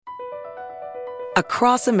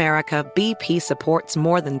Across America, BP supports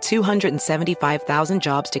more than 275,000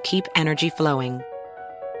 jobs to keep energy flowing.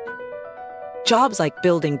 Jobs like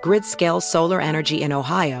building grid-scale solar energy in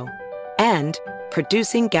Ohio and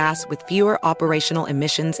producing gas with fewer operational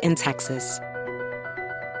emissions in Texas.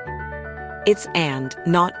 It's and,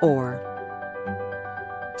 not or.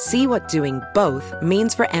 See what doing both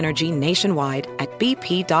means for energy nationwide at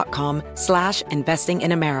bp.com/investing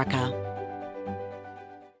in America.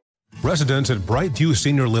 Residents at Brightview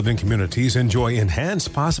Senior Living Communities enjoy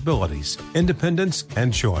enhanced possibilities, independence,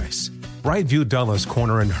 and choice. Brightview Dulles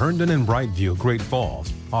Corner in Herndon and Brightview, Great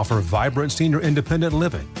Falls, offer vibrant senior independent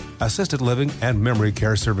living, assisted living, and memory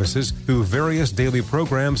care services through various daily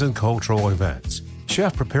programs and cultural events.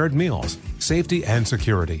 Chef-prepared meals, safety and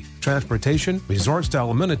security, transportation, resort-style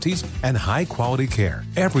amenities, and high-quality care.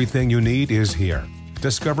 Everything you need is here.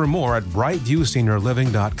 Discover more at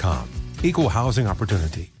brightviewseniorliving.com. Equal housing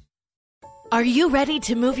opportunity. Are you ready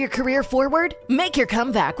to move your career forward? Make your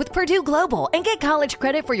comeback with Purdue Global and get college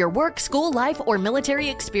credit for your work, school life, or military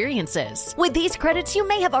experiences. With these credits, you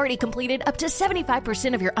may have already completed up to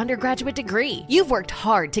 75% of your undergraduate degree. You've worked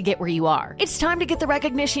hard to get where you are. It's time to get the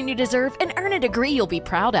recognition you deserve and earn a degree you'll be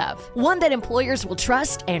proud of, one that employers will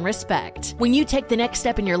trust and respect. When you take the next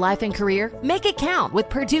step in your life and career, make it count with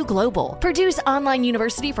Purdue Global, Purdue's online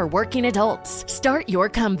university for working adults. Start your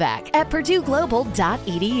comeback at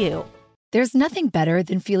purdueglobal.edu. There's nothing better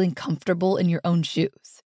than feeling comfortable in your own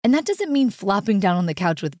shoes. And that doesn't mean flopping down on the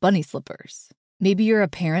couch with bunny slippers. Maybe you're a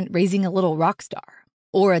parent raising a little rock star,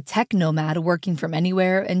 or a tech nomad working from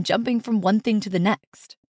anywhere and jumping from one thing to the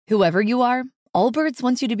next. Whoever you are, Allbirds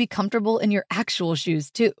wants you to be comfortable in your actual shoes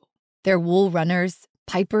too. Their wool runners,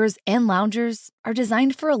 pipers, and loungers are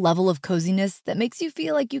designed for a level of coziness that makes you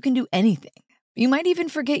feel like you can do anything. You might even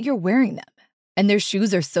forget you're wearing them. And their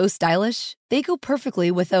shoes are so stylish, they go perfectly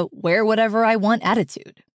with a wear whatever I want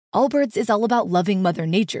attitude. Allbirds is all about loving Mother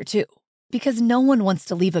Nature, too, because no one wants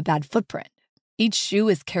to leave a bad footprint. Each shoe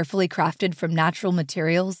is carefully crafted from natural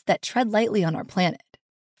materials that tread lightly on our planet.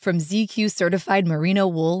 From ZQ-certified merino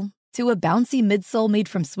wool to a bouncy midsole made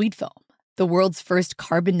from sweet foam, the world's first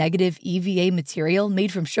carbon-negative EVA material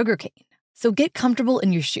made from sugarcane. So get comfortable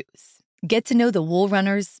in your shoes. Get to know the wool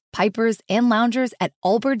runners, pipers, and loungers at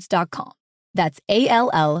allbirds.com. That's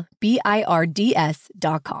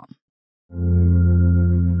ALLBIRDS.com.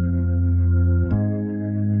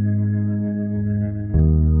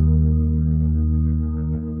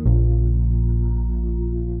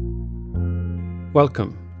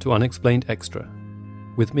 Welcome to Unexplained Extra,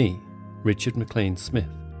 with me, Richard McLean Smith,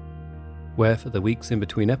 where for the weeks in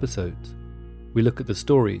between episodes, we look at the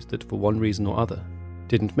stories that for one reason or other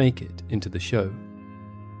didn't make it into the show.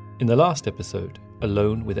 In the last episode,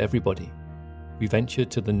 Alone with Everybody, we ventured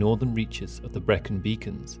to the northern reaches of the Brecon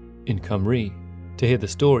Beacons in Cymru to hear the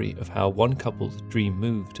story of how one couple's dream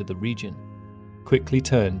move to the region quickly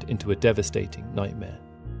turned into a devastating nightmare.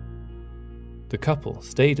 The couple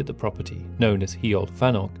stayed at the property known as Hiold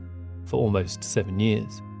Fanog for almost 7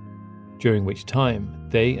 years, during which time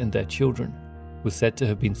they and their children were said to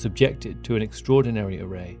have been subjected to an extraordinary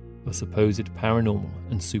array of supposed paranormal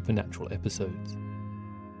and supernatural episodes.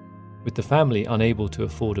 With the family unable to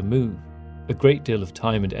afford a move, a great deal of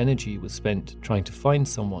time and energy was spent trying to find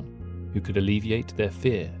someone who could alleviate their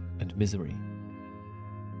fear and misery.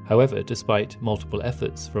 However, despite multiple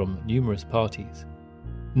efforts from numerous parties,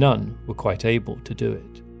 none were quite able to do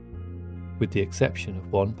it, with the exception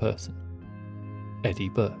of one person, Eddie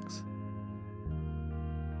Burks.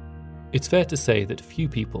 It's fair to say that few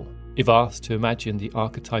people, if asked to imagine the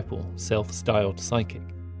archetypal self-styled psychic,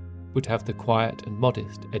 would have the quiet and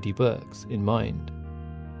modest Eddie Burks in mind.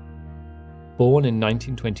 Born in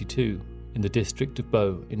 1922 in the district of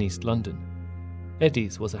Bow in East London,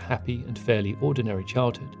 Eddie's was a happy and fairly ordinary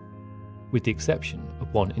childhood, with the exception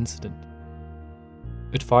of one incident.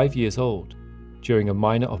 At 5 years old, during a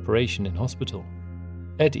minor operation in hospital,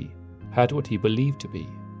 Eddie had what he believed to be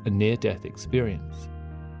a near-death experience.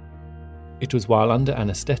 It was while under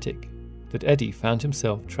anaesthetic that Eddie found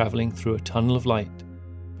himself travelling through a tunnel of light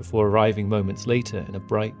before arriving moments later in a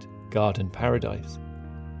bright garden paradise,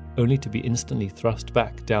 only to be instantly thrust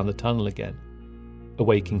back down the tunnel again,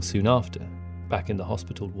 awaking soon after, back in the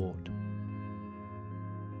hospital ward.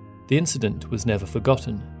 The incident was never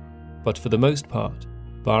forgotten, but for the most part,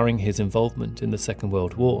 barring his involvement in the Second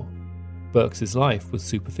World War, Burks's life was,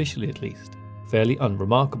 superficially at least, fairly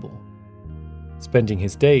unremarkable, spending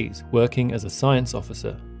his days working as a science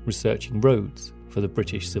officer researching roads for the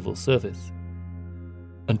British Civil Service.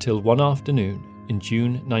 Until one afternoon in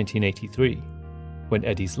June 1983, when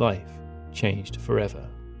Eddie's life changed forever.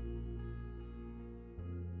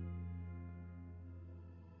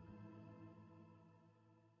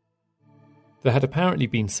 There had apparently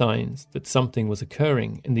been signs that something was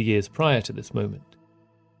occurring in the years prior to this moment.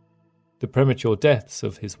 The premature deaths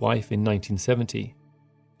of his wife in 1970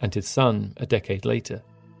 and his son a decade later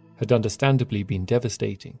had understandably been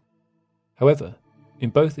devastating. However,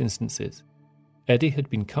 in both instances, Eddie had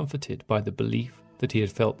been comforted by the belief that he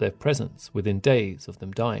had felt their presence within days of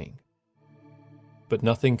them dying. But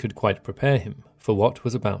nothing could quite prepare him for what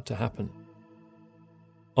was about to happen.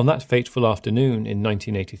 On that fateful afternoon in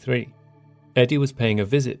 1983, Eddie was paying a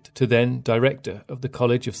visit to then Director of the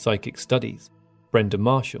College of Psychic Studies, Brenda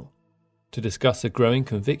Marshall, to discuss a growing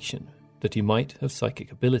conviction that he might have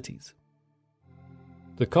psychic abilities.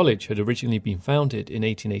 The college had originally been founded in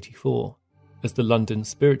 1884 as the London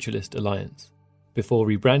Spiritualist Alliance, before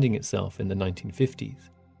rebranding itself in the 1950s.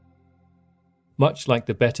 Much like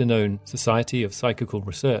the better-known Society of Psychical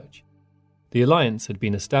Research, the Alliance had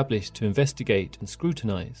been established to investigate and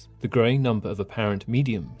scrutinise the growing number of apparent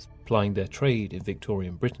mediums plying their trade in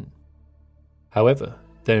Victorian Britain. However,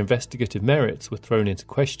 their investigative merits were thrown into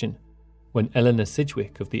question when Eleanor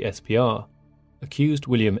Sidgwick of the SPR accused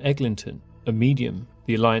William Eglinton, a medium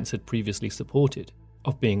the Alliance had previously supported,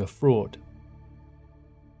 of being a fraud.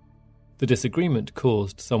 The disagreement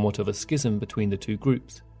caused somewhat of a schism between the two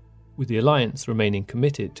groups, with the Alliance remaining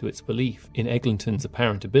committed to its belief in Eglinton's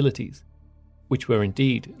apparent abilities, which were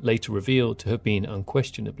indeed later revealed to have been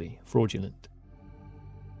unquestionably fraudulent.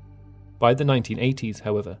 By the 1980s,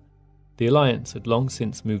 however, the Alliance had long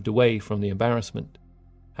since moved away from the embarrassment,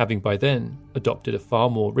 having by then adopted a far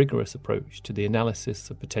more rigorous approach to the analysis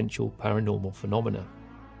of potential paranormal phenomena.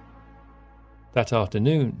 That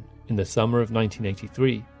afternoon, in the summer of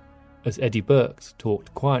 1983, as Eddie Burks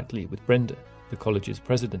talked quietly with Brenda, the college's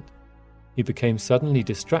president, he became suddenly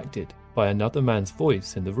distracted by another man's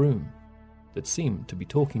voice in the room that seemed to be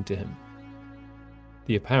talking to him.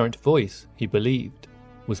 The apparent voice, he believed,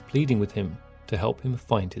 was pleading with him to help him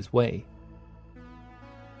find his way.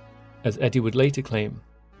 As Eddie would later claim,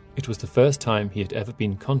 it was the first time he had ever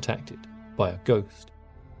been contacted by a ghost,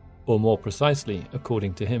 or more precisely,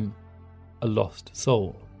 according to him, a lost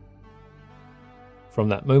soul. From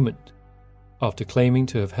that moment, after claiming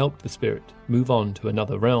to have helped the spirit move on to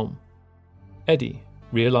another realm, Eddie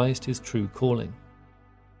realized his true calling: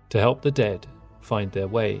 to help the dead find their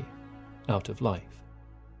way out of life.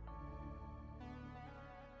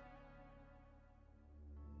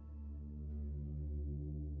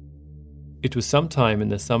 It was sometime in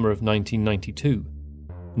the summer of 1992,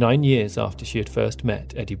 9 years after she had first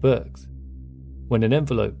met Eddie Burks, when an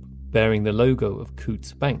envelope bearing the logo of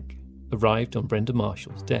Coutts Bank arrived on Brenda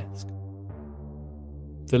Marshall's desk.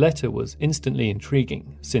 The letter was instantly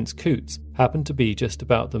intriguing, since Coutts happened to be just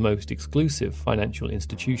about the most exclusive financial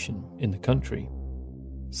institution in the country,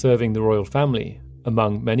 serving the royal family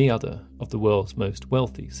among many other of the world's most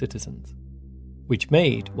wealthy citizens, which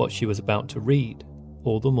made what she was about to read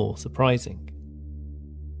all the more surprising.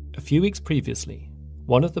 A few weeks previously,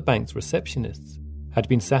 one of the bank's receptionists had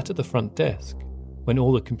been sat at the front desk when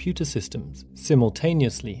all the computer systems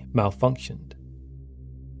simultaneously malfunctioned.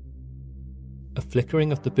 A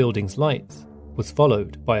flickering of the building's lights was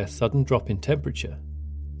followed by a sudden drop in temperature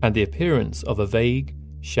and the appearance of a vague,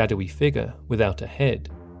 shadowy figure without a head,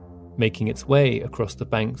 making its way across the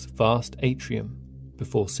bank's vast atrium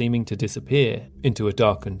before seeming to disappear into a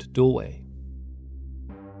darkened doorway.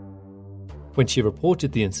 When she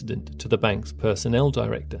reported the incident to the bank's personnel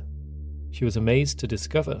director, she was amazed to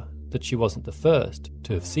discover that she wasn't the first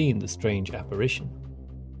to have seen the strange apparition.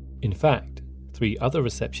 In fact, 3 other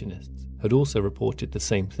receptionists had also reported the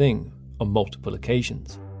same thing on multiple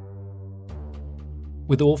occasions.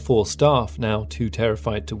 With all 4 staff now too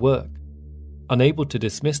terrified to work, unable to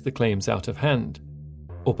dismiss the claims out of hand,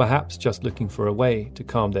 or perhaps just looking for a way to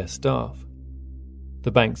calm their staff,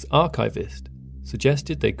 the bank's archivist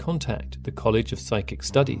suggested they contact the College of Psychic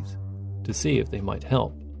Studies to see if they might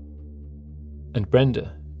help. And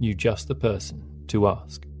Brenda knew just the person to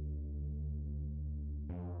ask.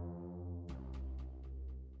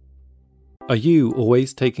 Are you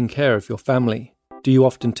always taking care of your family? Do you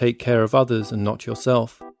often take care of others and not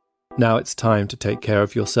yourself? Now it's time to take care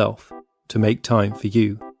of yourself, to make time for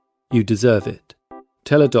you. You deserve it.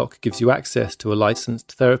 Teladoc gives you access to a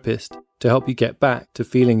licensed therapist to help you get back to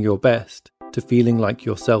feeling your best, to feeling like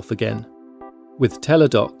yourself again. With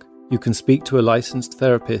Teladoc, you can speak to a licensed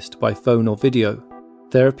therapist by phone or video.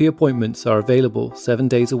 Therapy appointments are available 7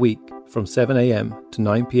 days a week from 7 a.m. to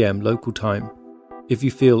 9 p.m. local time. If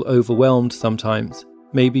you feel overwhelmed sometimes,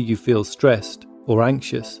 maybe you feel stressed or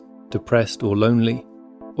anxious, depressed or lonely,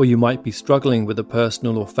 or you might be struggling with a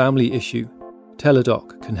personal or family issue,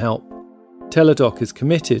 Teladoc can help. Teladoc is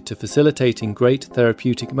committed to facilitating great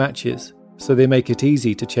therapeutic matches so they make it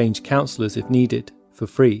easy to change counsellors if needed, for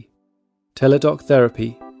free. Teladoc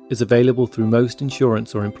Therapy is available through most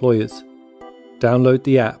insurance or employers. Download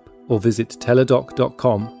the app or visit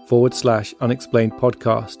teladoc.com/unexplained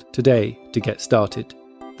podcast today to get started.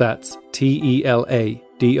 That's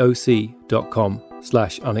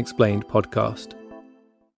teladoc.com/unexplained podcast.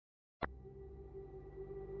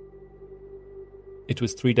 It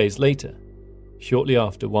was 3 days later, shortly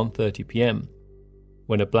after 1:30 p.m,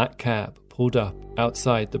 when a black cab pulled up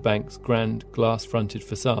outside the bank's grand glass-fronted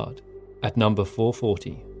facade at number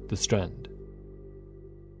 440, The Strand.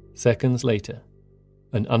 Seconds later,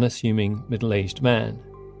 an unassuming middle-aged man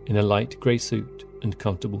in a light grey suit and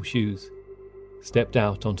comfortable shoes stepped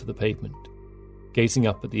out onto the pavement, gazing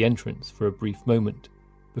up at the entrance for a brief moment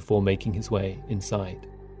before making his way inside.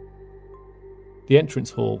 The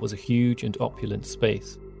entrance hall was a huge and opulent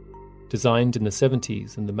space, designed in the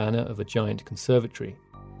 70s in the manner of a giant conservatory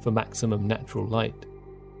for maximum natural light,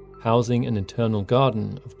 housing an internal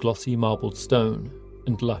garden of glossy marbled stone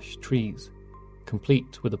and lush trees,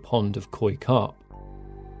 complete with a pond of koi carp.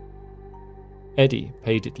 Eddie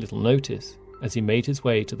paid it little notice as he made his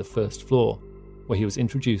way to the first floor, where he was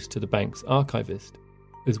introduced to the bank's archivist,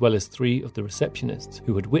 as well as 3 of the receptionists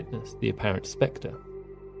who had witnessed the apparent spectre.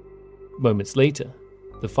 Moments later,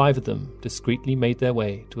 the 5 of them discreetly made their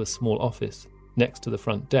way to a small office next to the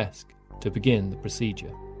front desk to begin the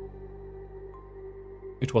procedure.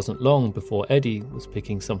 It wasn't long before Eddie was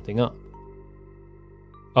picking something up.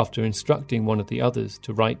 After instructing one of the others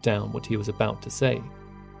to write down what he was about to say,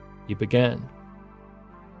 he began.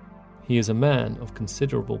 He is a man of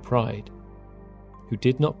considerable pride, who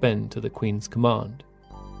did not bend to the Queen's command,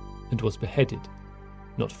 and was beheaded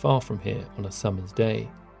not far from here on a summer's day.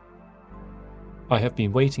 I have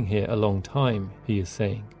been waiting here a long time, he is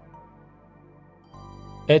saying.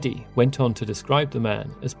 Eddie went on to describe the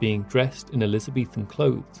man as being dressed in Elizabethan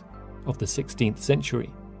clothes of the 16th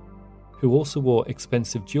century, who also wore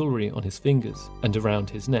expensive jewellery on his fingers and around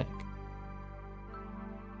his neck.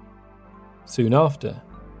 Soon after,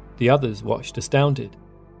 the others watched astounded,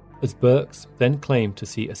 as Burks then claimed to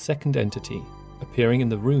see a second entity appearing in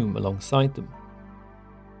the room alongside them.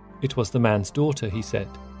 It was the man's daughter, he said,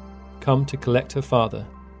 come to collect her father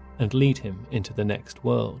and lead him into the next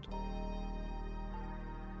world.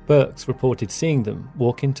 Burks reported seeing them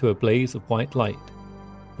walk into a blaze of white light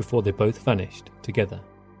before they both vanished together.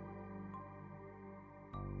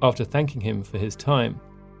 After thanking him for his time,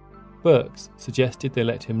 Burks suggested they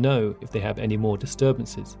let him know if they have any more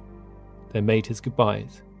disturbances, then made his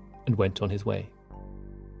goodbyes and went on his way.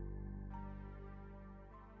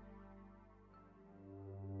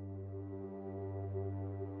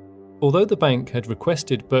 Although the bank had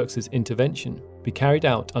requested Burks's intervention be carried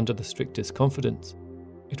out under the strictest confidence,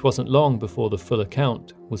 it wasn't long before the full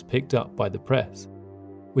account was picked up by the press,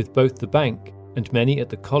 with both the bank and many at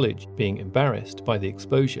the college being embarrassed by the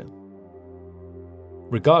exposure.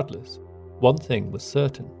 Regardless, one thing was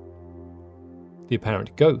certain. The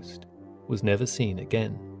apparent ghost was never seen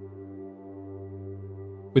again.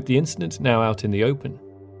 With the incident now out in the open,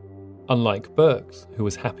 unlike Burks, who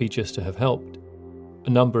was happy just to have helped, a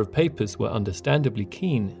number of papers were understandably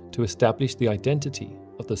keen to establish the identity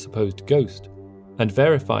of the supposed ghost and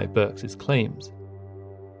verify Burks's claims.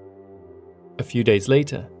 A few days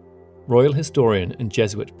later, royal historian and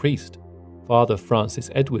Jesuit priest, Father Francis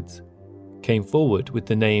Edwards, came forward with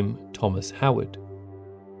the name Thomas Howard,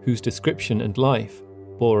 whose description and life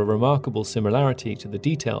bore a remarkable similarity to the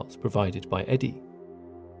details provided by Eddie.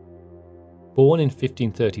 Born in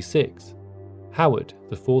 1536, Howard,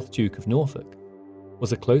 the 4th Duke of Norfolk,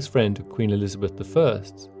 was a close friend of Queen Elizabeth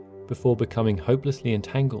I's before becoming hopelessly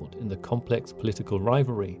entangled in the complex political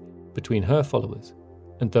rivalry between her followers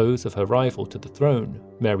and those of her rival to the throne,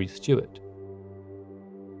 Mary Stuart.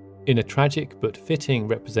 In a tragic but fitting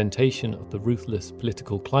representation of the ruthless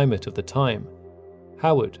political climate of the time,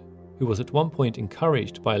 Howard, who was at one point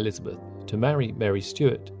encouraged by Elizabeth to marry Mary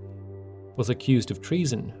Stuart, was accused of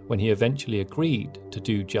treason when he eventually agreed to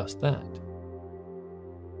do just that.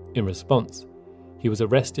 In response, he was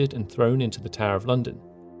arrested and thrown into the Tower of London.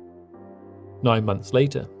 9 months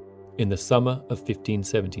later, in the summer of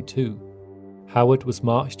 1572, Howard was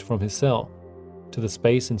marched from his cell to the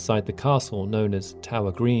space inside the castle known as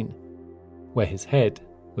Tower Green, where his head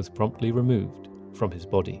was promptly removed from his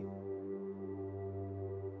body.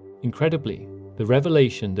 Incredibly, the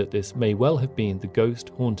revelation that this may well have been the ghost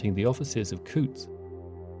haunting the offices of Coutts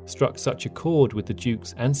struck such a chord with the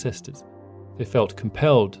Duke's ancestors, they felt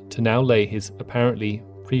compelled to now lay his apparently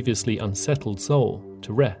previously unsettled soul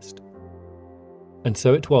to rest. And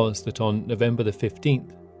so it was that on November the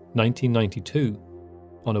 15th, 1992,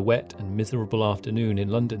 on a wet and miserable afternoon in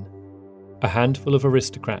London, a handful of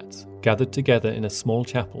aristocrats gathered together in a small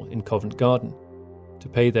chapel in Covent Garden to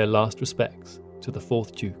pay their last respects to the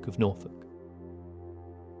 4th Duke of Norfolk.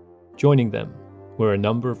 Joining them were a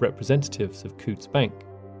number of representatives of Coutts Bank,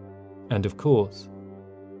 and of course,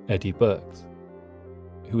 Eddie Burks,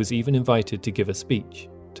 who was even invited to give a speech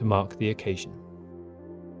to mark the occasion.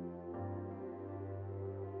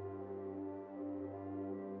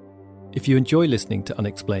 If you enjoy listening to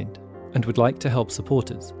Unexplained and would like to help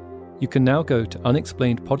support us, you can now go to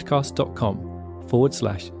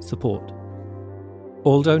unexplainedpodcast.com/support.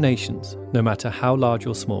 All donations, no matter how large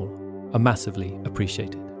or small, are massively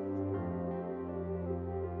appreciated.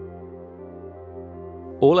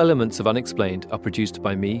 All elements of Unexplained are produced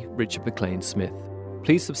by me, Richard McLean Smith.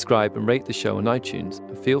 Please subscribe and rate the show on iTunes,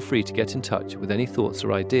 and feel free to get in touch with any thoughts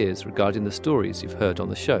or ideas regarding the stories you've heard on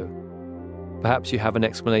the show. Perhaps you have an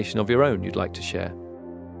explanation of your own you'd like to share.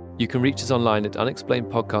 You can reach us online at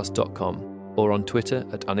unexplainedpodcast.com or on Twitter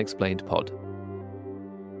at unexplainedpod.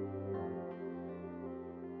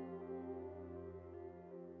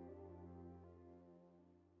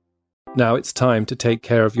 Now it's time to take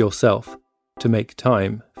care of yourself, to make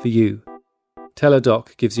time for you.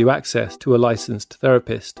 Teladoc gives you access to a licensed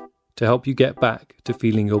therapist to help you get back to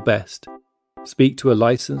feeling your best. Speak to a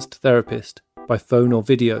licensed therapist by phone or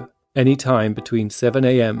video anytime between 7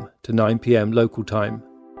 a.m. to 9 p.m. local time,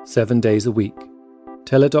 7 days a week.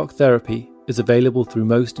 Teladoc Therapy is available through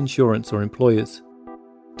most insurance or employers.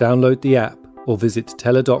 Download the app or visit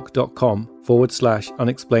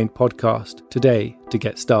teladoc.com/unexplained podcast today to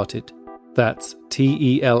get started. That's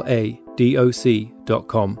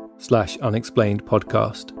teladoc.com/unexplained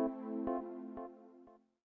podcast.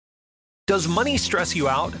 Does money stress you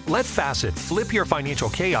out? Let Facet flip your financial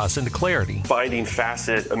chaos into clarity. Finding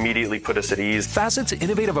Facet immediately put us at ease. Facet's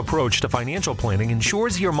innovative approach to financial planning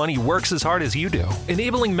ensures your money works as hard as you do,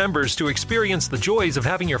 enabling members to experience the joys of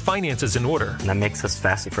having your finances in order. And that makes us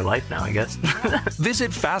Facet for life now, I guess.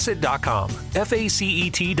 Visit Facet.com,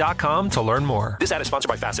 FACET.com to learn more. This ad is sponsored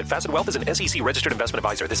by Facet. Facet Wealth is an SEC registered investment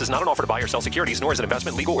advisor. This is not an offer to buy or sell securities, nor is it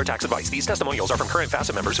investment, legal, or tax advice. These testimonials are from current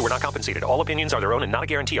Facet members who are not compensated. All opinions are their own and not a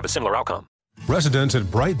guarantee of a similar outcome. Residents at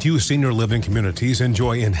Brightview Senior Living Communities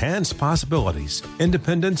enjoy enhanced possibilities,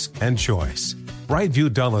 independence, and choice.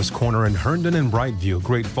 Brightview Dulles Corner in Herndon and Brightview,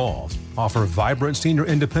 Great Falls, offer vibrant senior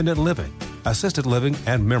independent living, assisted living,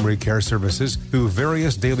 and memory care services through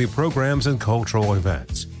various daily programs and cultural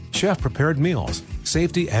events. Chef-prepared meals,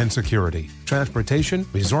 safety and security, transportation,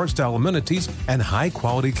 resort-style amenities, and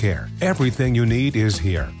high-quality care. Everything you need is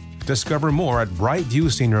here. Discover more at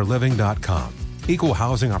brightviewseniorliving.com. Equal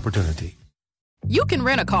housing opportunity. You can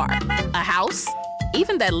rent a car, a house,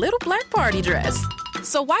 even that little black party dress.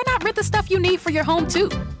 So why not rent the stuff you need for your home, too?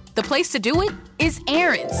 The place to do it is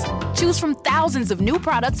Aaron's. Choose from thousands of new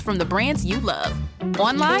products from the brands you love,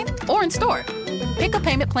 online or in store. Pick a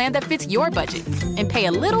payment plan that fits your budget and pay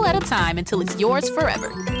a little at a time until it's yours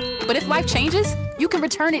forever. But if life changes, you can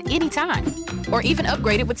return it anytime or even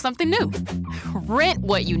upgrade it with something new. Rent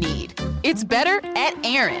what you need. It's better at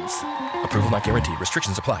Aaron's. Approval not guaranteed.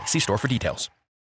 Restrictions apply. See store for details.